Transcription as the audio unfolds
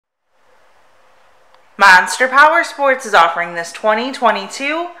Monster Powersports is offering this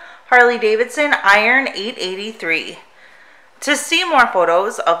 2022 Harley-Davidson Iron 883. To see more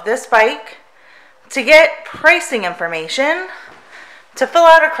photos of this bike, to get pricing information, to fill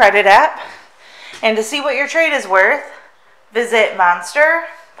out a credit app, and to see what your trade is worth, visit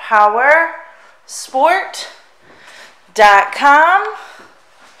monsterpowersport.com.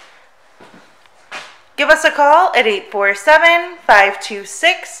 Give us a call at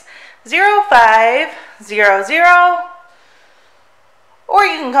 847-526-0500, or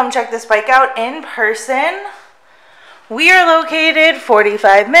you can come check this bike out in person. We are located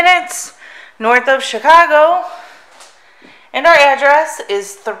 45 minutes north of Chicago, and our address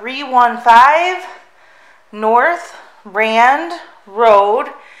is 315 North Rand Road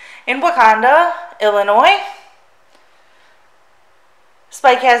in Wauconda, Illinois. This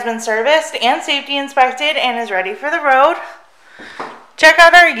bike has been serviced and safety inspected and is ready for the road. Check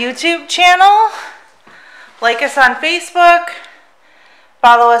out our YouTube channel, like us on Facebook,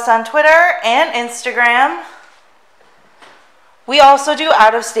 follow us on Twitter and Instagram. We also do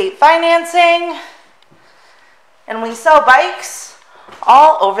out-of-state financing, and we sell bikes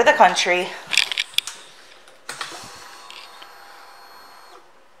all over the country.